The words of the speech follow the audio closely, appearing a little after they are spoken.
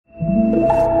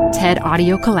TED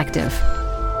Audio Collective.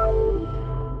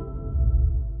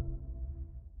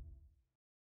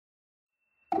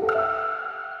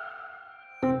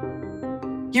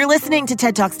 You're listening to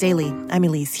TED Talks Daily. I'm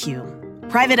Elise Hu.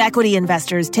 Private equity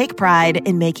investors take pride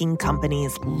in making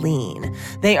companies lean.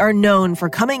 They are known for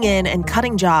coming in and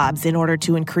cutting jobs in order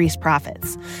to increase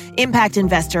profits. Impact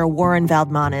investor Warren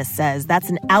Valdmanis says that's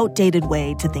an outdated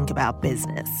way to think about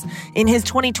business. In his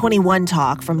 2021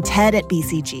 talk from TED at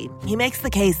BCG, he makes the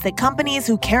case that companies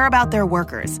who care about their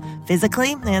workers,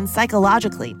 physically and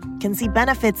psychologically, can see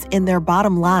benefits in their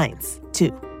bottom lines,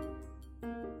 too.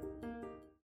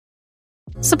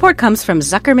 Support comes from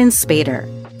Zuckerman Spader.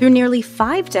 Through nearly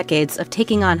 5 decades of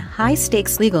taking on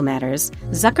high-stakes legal matters,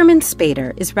 Zuckerman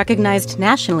Spader is recognized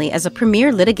nationally as a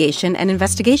premier litigation and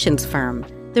investigations firm.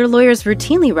 Their lawyers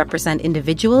routinely represent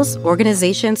individuals,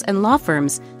 organizations, and law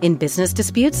firms in business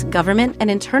disputes, government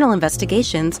and internal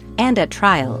investigations, and at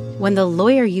trial, when the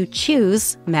lawyer you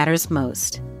choose matters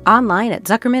most. Online at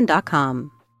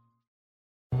Zuckerman.com.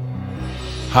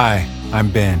 Hi,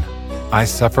 I'm Ben. I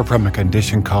suffer from a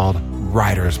condition called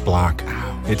writer's block.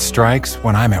 It strikes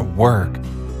when I'm at work.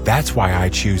 That's why I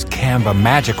choose Canva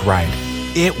Magic Write.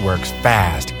 It works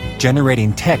fast,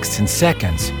 generating text in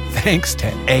seconds, thanks to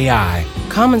AI.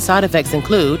 Common side effects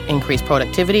include increased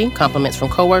productivity, compliments from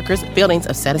coworkers, feelings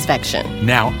of satisfaction.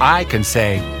 Now I can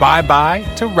say bye-bye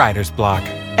to writer's block.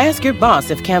 Ask your boss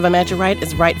if Canva Magic Write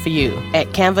is right for you at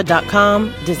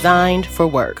canva.com, designed for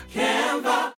work.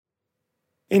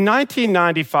 In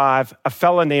 1995, a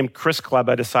fella named Chris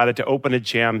Kleba decided to open a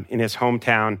gym in his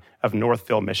hometown of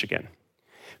Northville, Michigan.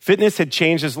 Fitness had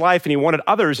changed his life, and he wanted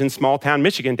others in small-town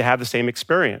Michigan to have the same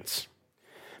experience.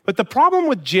 But the problem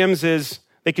with gyms is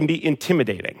they can be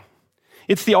intimidating.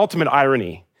 It's the ultimate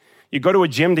irony. You go to a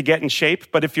gym to get in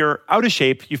shape, but if you're out of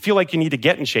shape, you feel like you need to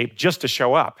get in shape just to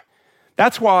show up.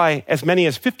 That's why as many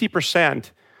as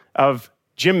 50% of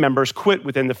gym members quit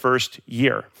within the first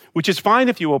year, which is fine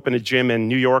if you open a gym in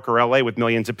New York or LA with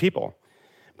millions of people.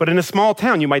 But in a small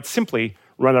town, you might simply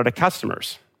run out of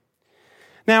customers.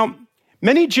 Now,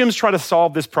 many gyms try to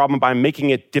solve this problem by making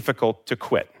it difficult to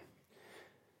quit.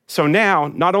 So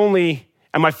now, not only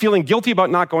am I feeling guilty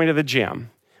about not going to the gym,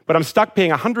 but I'm stuck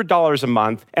paying $100 a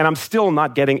month and I'm still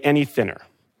not getting any thinner.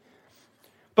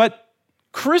 But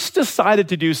Chris decided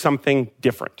to do something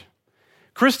different.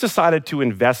 Chris decided to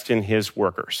invest in his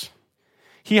workers.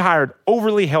 He hired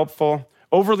overly helpful,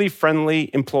 overly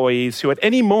friendly employees who at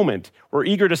any moment were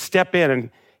eager to step in and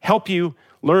help you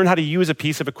learn how to use a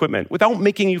piece of equipment without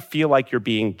making you feel like you're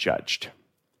being judged.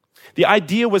 The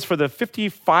idea was for the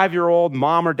 55-year-old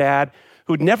mom or dad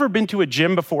who'd never been to a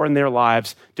gym before in their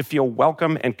lives to feel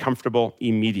welcome and comfortable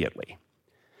immediately.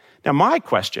 Now, my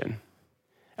question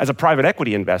as a private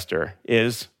equity investor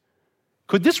is,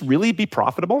 could this really be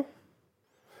profitable?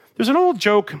 There's an old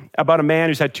joke about a man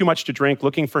who's had too much to drink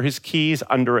looking for his keys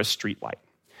under a streetlight.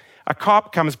 A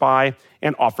cop comes by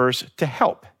and offers to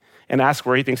help and asks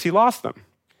where he thinks he lost them.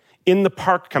 In the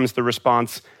park comes the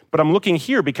response, but I'm looking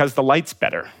here because the light's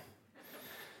better.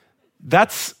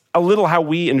 That's a little how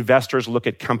we investors look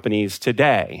at companies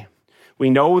today. We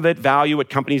know that value at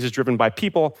companies is driven by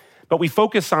people, but we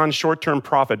focus on short-term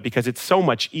profit because it's so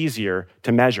much easier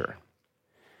to measure.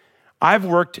 I've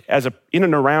worked in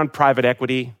and around private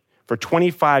equity for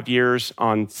 25 years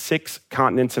on 6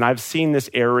 continents, and I've seen this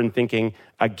error in thinking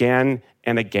again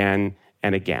and again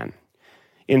and again.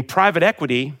 In private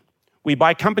equity, we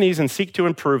buy companies and seek to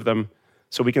improve them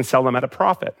so we can sell them at a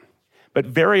profit. But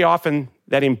very often,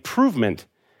 that improvement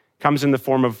comes in the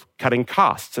form of cutting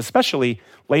costs, especially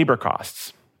labor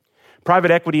costs.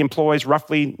 Private equity employs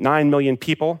roughly 9 million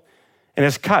people and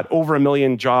has cut over 1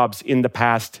 million jobs in the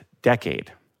past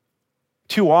decade.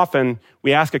 Too often,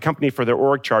 we ask a company for their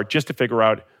org chart just to figure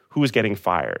out who's getting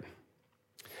fired.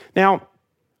 Now,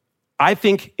 I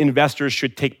think investors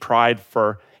should take pride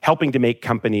for helping to make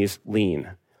companies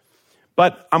lean.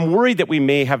 But I'm worried that we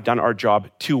may have done our job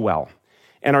too well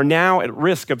and are now at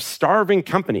risk of starving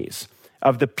companies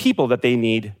of the people that they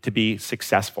need to be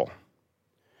successful.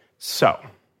 So,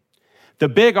 the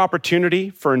big opportunity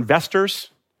for investors,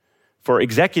 for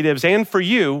executives, and for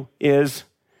you is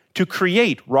to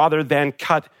create rather than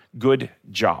cut good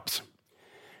jobs.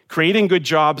 Creating good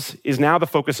jobs is now the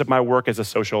focus of my work as a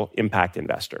social impact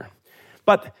investor.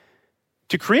 But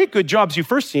to create good jobs, you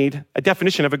first need a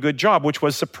definition of a good job, which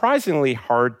was surprisingly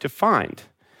hard to find.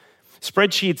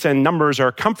 Spreadsheets and numbers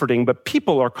are comforting, but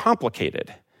people are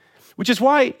complicated, which is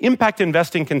why impact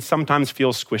investing can sometimes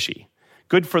feel squishy.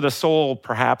 Good for the soul,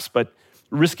 perhaps, but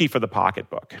risky for the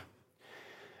pocketbook.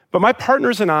 But my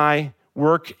partners and I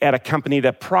work at a company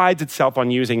that prides itself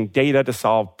on using data to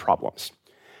solve problems.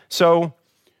 So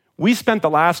We spent the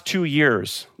last 2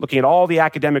 years looking at all the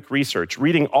academic research,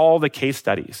 reading all the case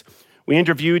studies. We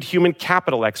interviewed human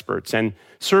capital experts and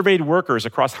surveyed workers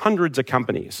across hundreds of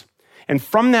companies. And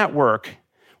from that work,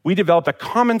 we developed a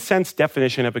common sense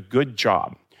definition of a good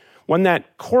job, one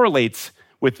that correlates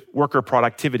with worker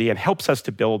productivity and helps us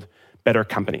to build better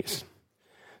companies.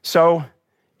 So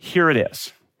here it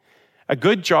is. A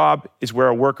good job is where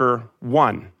a worker,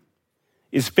 1,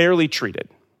 is fairly treated,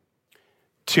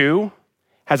 2,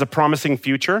 has a promising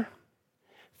future,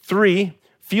 3,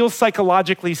 feels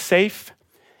psychologically safe,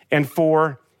 and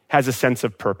 4, has a sense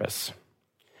of purpose.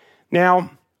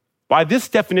 Now, by this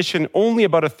definition, only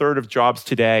about a third of jobs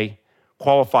today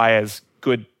qualify as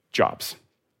good jobs.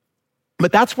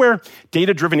 But that's where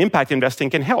data-driven impact investing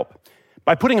can help.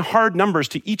 By putting hard numbers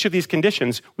to each of these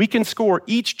conditions, we can score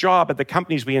each job at the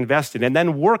companies we invest in and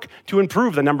then work to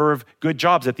improve the number of good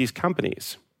jobs at these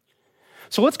companies.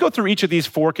 So let's go through each of these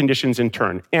 4 conditions in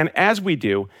turn. And as we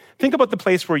do, think about the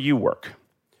place where you work.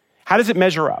 How does it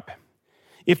measure up?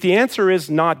 If the answer is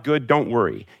not good, don't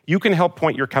worry. You can help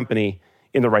point your company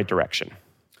in the right direction.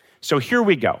 So here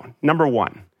we go. Number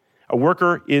 1, a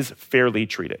worker is fairly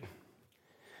treated.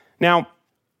 Now,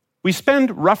 we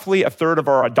spend roughly a third of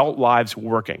our adult lives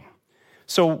working.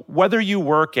 So whether you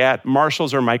work at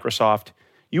Marshall's or Microsoft,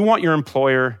 you want your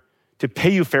employer to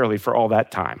pay you fairly for all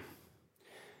that time.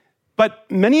 But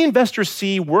many investors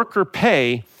see worker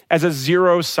pay as a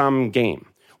zero-sum game.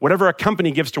 Whatever a company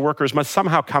gives to workers must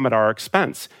somehow come at our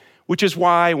expense, which is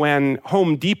why when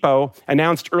Home Depot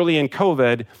announced early in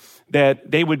COVID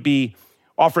that they would be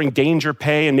offering danger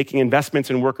pay and making investments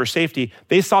in worker safety,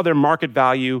 they saw their market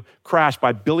value crash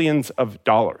by billions of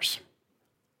dollars.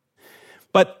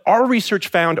 But our research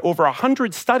found over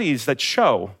 100 studies that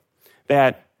show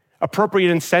that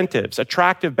appropriate incentives,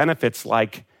 attractive benefits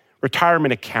like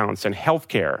retirement accounts and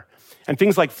healthcare, and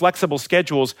things like flexible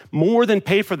schedules more than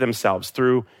pay for themselves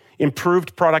through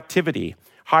improved productivity,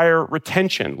 higher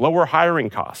retention, lower hiring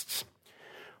costs.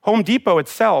 Home Depot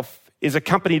itself is a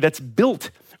company that's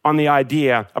built on the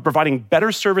idea of providing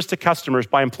better service to customers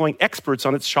by employing experts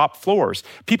on its shop floors,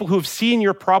 people who have seen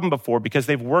your problem before because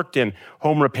they've worked in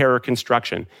home repair or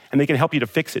construction, and they can help you to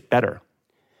fix it better.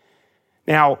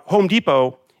 Now, Home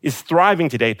Depot is thriving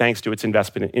today thanks to its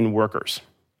investment in workers.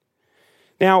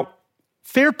 Now,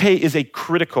 fair pay is a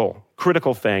critical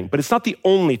thing, but it's not the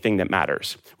only thing that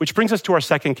matters, which brings us to our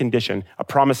second condition, a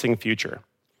promising future.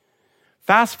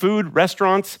 Fast food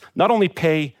restaurants not only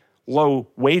pay low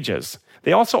wages,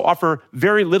 they also offer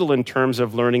very little in terms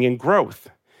of learning and growth,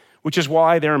 which is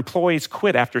why their employees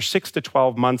quit after 6 to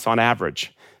 12 months on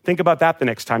average. Think about that the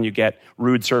next time you get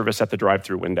rude service at the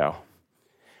drive-thru window.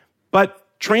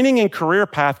 But training and career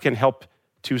path can help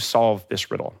to solve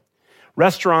this riddle.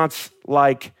 Restaurants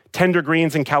like Tender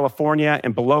Greens in California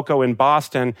and Boloco in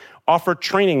Boston offer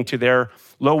training to their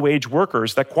low-wage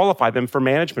workers that qualify them for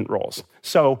management roles.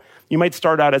 So you might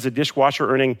start out as a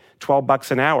dishwasher earning $12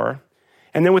 an hour,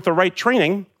 and then with the right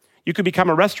training, you could become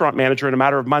a restaurant manager in a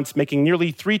matter of months, making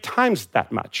nearly 3 times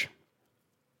that much.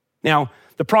 Now,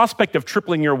 the prospect of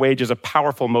tripling your wage is a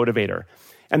powerful motivator,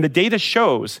 and the data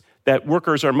shows that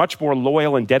workers are much more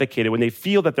loyal and dedicated when they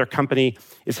feel that their company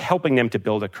is helping them to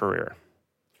build a career.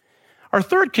 Our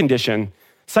third condition,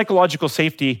 psychological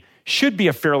safety, should be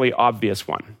a fairly obvious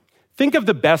one. Think of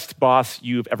the best boss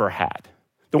you've ever had,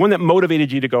 the one that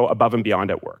motivated you to go above and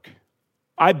beyond at work.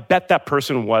 I bet that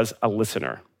person was a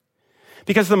listener.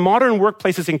 Because the modern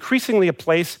workplace is increasingly a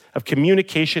place of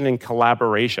communication and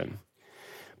collaboration.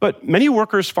 But many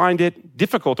workers find it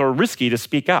difficult or risky to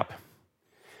speak up.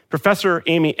 Professor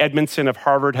Amy Edmondson of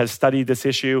Harvard has studied this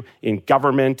issue in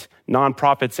government,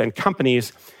 nonprofits, and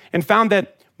companies, and found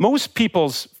that most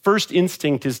people's first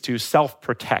instinct is to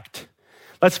self-protect.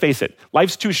 Let's face it,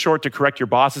 life's too short to correct your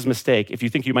boss's mistake if you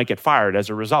think you might get fired as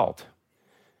a result.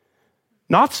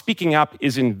 Not speaking up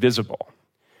is invisible,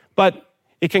 but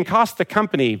it can cost the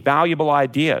company valuable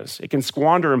ideas. It can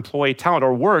squander employee talent,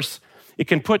 or worse, it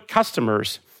can put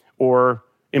customers or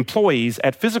employees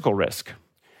at physical risk.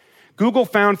 Google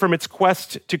found from its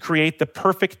quest to create the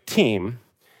perfect team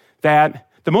that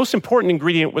the most important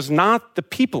ingredient was not the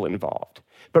people involved,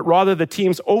 but rather the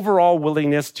team's overall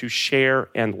willingness to share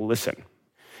and listen.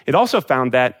 It also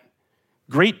found that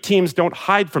great teams don't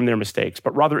hide from their mistakes,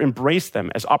 but rather embrace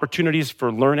them as opportunities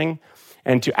for learning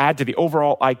and to add to the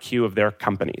overall IQ of their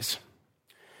companies.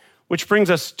 Which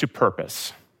brings us to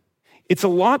purpose. It's a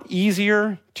lot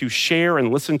easier to share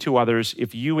and listen to others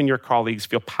if you and your colleagues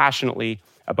feel passionately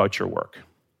about your work.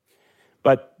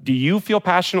 But do you feel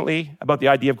passionately about the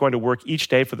idea of going to work each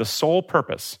day for the sole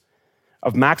purpose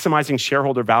of maximizing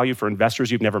shareholder value for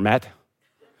investors you've never met?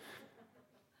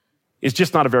 is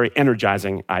just not a very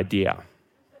energizing idea.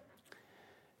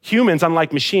 Humans,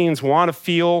 unlike machines, want to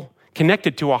feel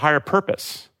connected to a higher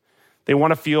purpose. They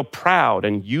want to feel proud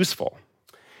and useful.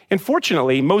 And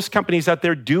fortunately, most companies out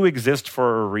there do exist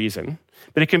for a reason,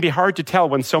 but it can be hard to tell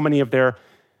when so many of their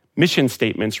mission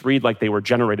statements read like they were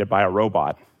generated by a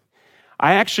robot.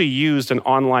 I actually used an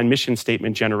online mission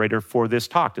statement generator for this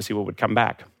talk to see what would come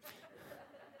back.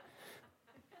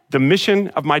 The mission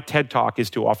of my TED Talk is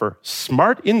to offer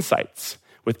smart insights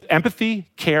with empathy,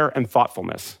 care, and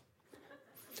thoughtfulness.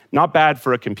 Not bad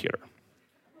for a computer.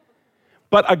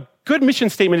 But a good mission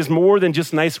statement is more than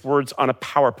just nice words on a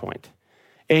PowerPoint.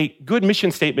 A good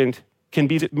mission statement can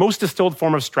be the most distilled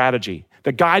form of strategy,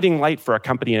 the guiding light for a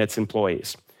company and its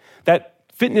employees. That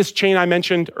fitness chain I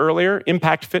mentioned earlier,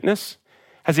 Impact Fitness,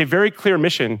 has a very clear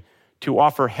mission to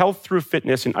offer health through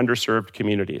fitness in underserved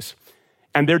communities.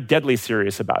 And they're deadly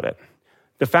serious about it.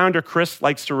 The founder, Chris,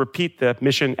 likes to repeat the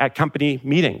mission at company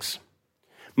meetings.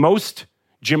 Most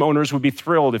gym owners would be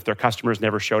thrilled if their customers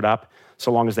never showed up,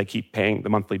 so long as they keep paying the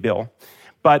monthly bill.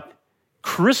 But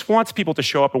Chris wants people to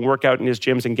show up and work out in his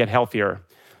gyms and get healthier.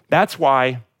 That's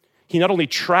why he not only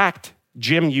tracked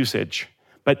gym usage,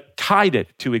 but tied it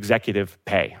to executive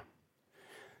pay.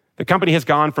 The company has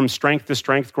gone from strength to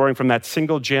strength, growing from that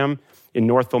single gym in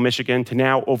Northville, Michigan, to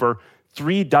now over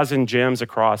 3 dozen gyms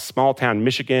across small-town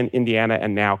Michigan, Indiana,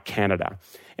 and now Canada.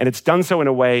 And it's done so in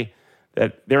a way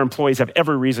that their employees have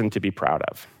every reason to be proud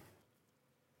of.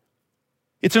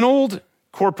 It's an old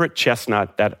corporate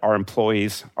chestnut that our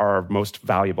employees are our most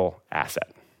valuable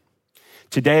asset.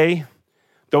 Today,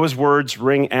 those words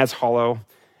ring as hollow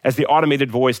as the automated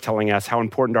voice telling us how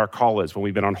important our call is when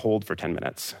we've been on hold for 10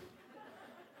 minutes.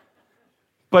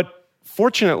 But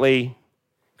fortunately,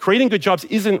 creating good jobs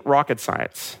isn't rocket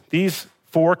science. These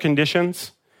 4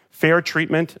 conditions, fair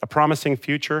treatment, a promising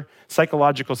future,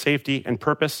 psychological safety, and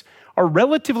purpose, are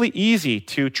relatively easy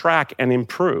to track and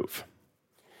improve.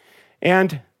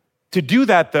 And to do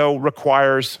that, though,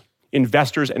 requires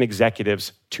investors and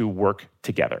executives to work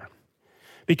together.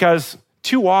 Because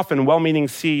too often, well-meaning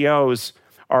CEOs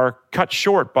are cut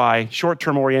short by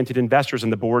short-term oriented investors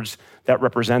and the boards that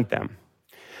represent them.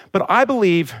 But I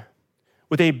believe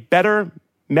with a better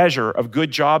measure of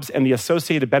good jobs and the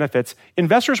associated benefits,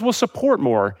 investors will support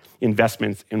more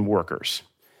investments in workers.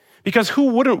 Because who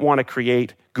wouldn't want to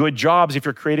create good jobs if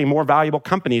you're creating more valuable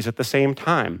companies at the same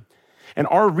time? And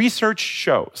our research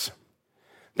shows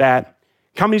that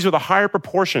companies with a higher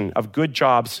proportion of good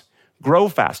jobs grow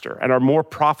faster and are more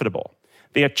profitable.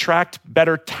 They attract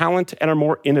better talent and are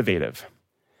more innovative.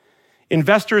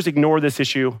 Investors ignore this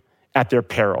issue at their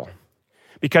peril.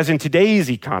 Because in today's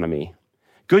economy,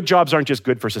 good jobs aren't just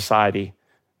good for society,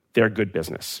 they're good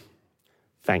business.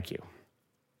 Thank you.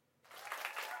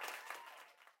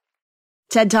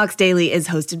 TED Talks Daily is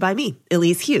hosted by me,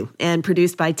 Elise Hu, and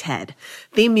produced by TED.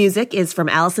 Theme music is from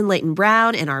Allison Leighton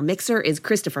Brown, and our mixer is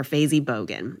Christopher Fazy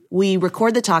Bogan. We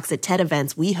record the talks at TED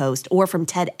events we host or from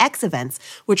TEDx events,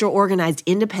 which are organized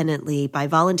independently by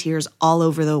volunteers all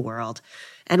over the world.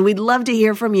 And we'd love to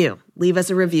hear from you. Leave us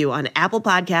a review on Apple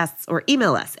Podcasts or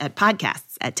email us at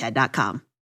podcasts@TED.com.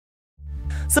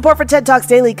 Support for TED Talks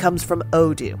Daily comes from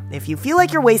Odoo. If you feel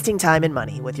like you're wasting time and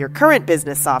money with your current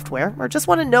business software or just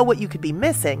want to know what you could be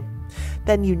missing,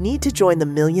 then you need to join the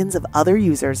millions of other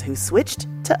users who switched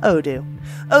to Odoo.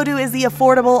 Odoo is the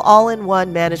affordable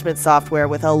all-in-one management software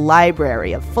with a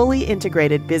library of fully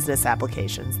integrated business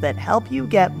applications that help you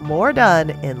get more done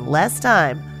in less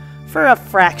time for a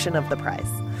fraction of the price.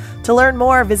 To learn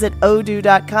more, visit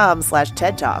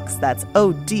odoo.com/TED Talks. That's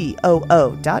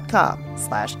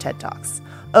ODOO.com/TED Talks.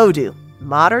 Odoo,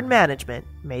 modern management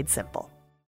made simple.